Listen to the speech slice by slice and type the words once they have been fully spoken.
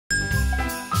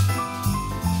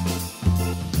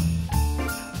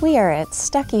We are at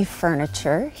Stuckey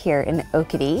Furniture here in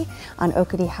WHHI on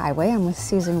WHHI Highway. I'm with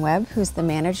Susan Webb, who's the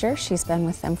manager. She's been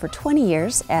with them for 20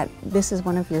 years. This is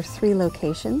one of your 3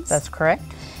 locations. That's correct.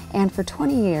 And for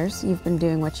 20 years, you've been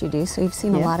doing what you do, so you've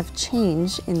seen a lot of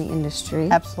change in the industry.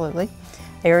 Absolutely.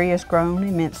 The area's grown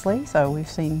immensely, so we've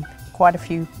seen quite a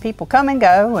few people come and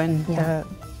go, and the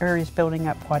area's building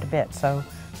up quite a bit, so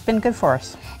it's been good for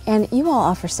us. And you all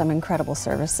offer some incredible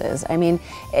services. I mean,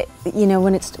 you know,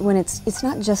 it's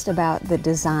not just about the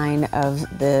design of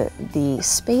the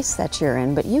space that you're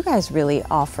in, but you guys really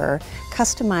offer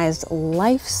customized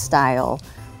lifestyle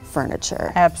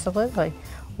furniture. Absolutely.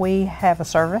 We have a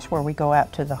service where we go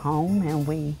out to the home and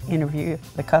we interview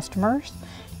the customers,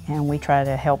 and we try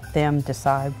to help them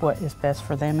decide what is best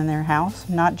for them in their house,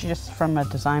 not just from a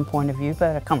design point of view,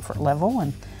 but a comfort level,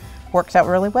 and works out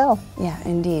really well. Yeah,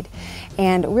 indeed.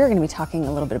 And we're going to be talking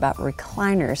a little bit about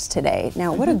recliners today.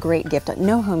 Now, what a great gift.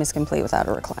 No home is complete without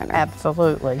a recliner.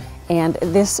 Absolutely. And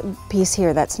this piece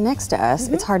here that's next to us,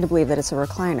 it's hard to believe that it's a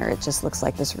recliner. It just looks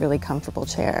like this really comfortable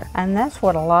chair. And that's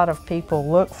what a lot of people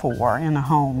look for in a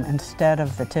home instead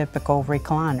of the typical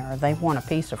recliner. They want a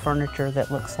piece of furniture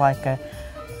that looks like a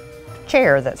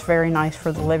chair that's very nice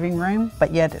for the living room,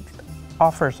 but yet it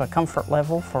offers a comfort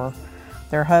level for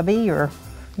their hubby or,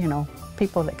 you know,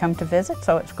 people that come to visit,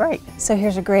 so it's great. So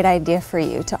here's a great idea for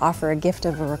you to offer a gift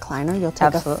of a recliner. You'll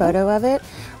take a photo of it,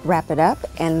 wrap it up,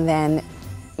 and then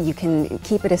you can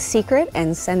keep it a secret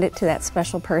and send it to that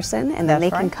special person, and then they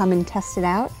can come and test it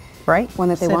out. Right. One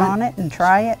that they Sit want. on it and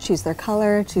try it. Choose their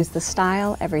color, choose the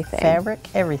style, everything. Fabric,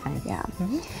 everything. Yeah.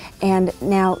 And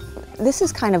now, this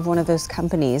is kind of one of those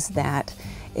companies that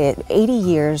 80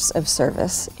 years of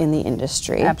service in the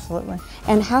industry. Absolutely.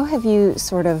 And how have you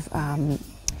sort of,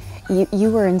 you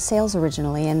were in sales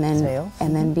originally and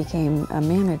then became a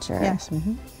manager. Yes.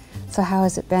 So how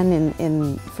has it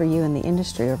been for you in the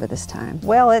industry over this time?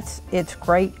 Well, it's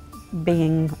great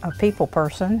being a people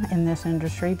person in this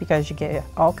industry because you get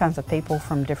all kinds of people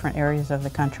from different areas of the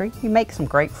country. You make some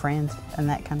great friends and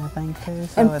that kind of thing too,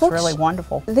 so it's really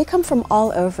wonderful. They come from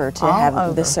all over to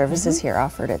have the services here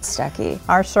offered at Stuckey.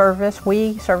 Our service,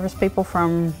 we service people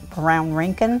from around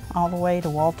Rincon all the way to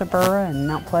Walterboro and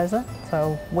Mount Pleasant,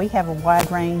 so we have a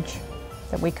wide range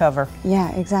that we cover.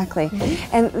 Yeah, exactly.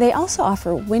 And they also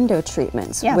offer window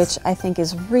treatments, which I think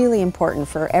is really important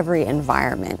for every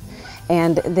environment.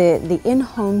 And the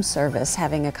in-home service,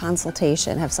 having a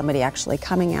consultation, have somebody actually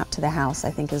coming out to the house,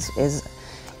 I think is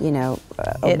you know,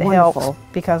 it wonderful. Helps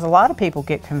because a lot of people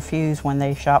get confused when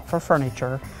they shop for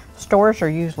furniture. Stores are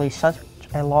usually such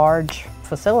a large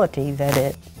facility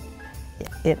that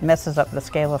it messes up the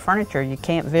scale of furniture. You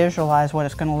can't visualize what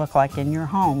it's going to look like in your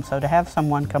home. So to have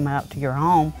someone come out to your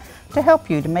home to help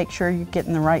you to make sure you're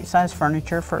getting the right size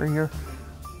furniture for your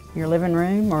living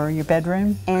room or your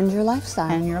bedroom. And your lifestyle.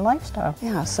 And your lifestyle.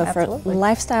 Yeah, so for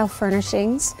lifestyle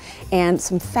furnishings and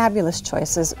some fabulous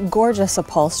choices, gorgeous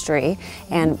upholstery,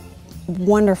 and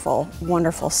wonderful,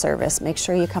 wonderful service. Make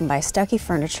sure you come by Stuckey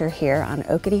Furniture here on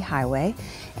WHHI Highway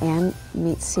and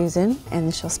meet Susan,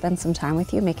 and she'll spend some time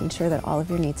with you making sure that all of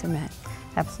your needs are met.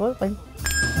 Absolutely.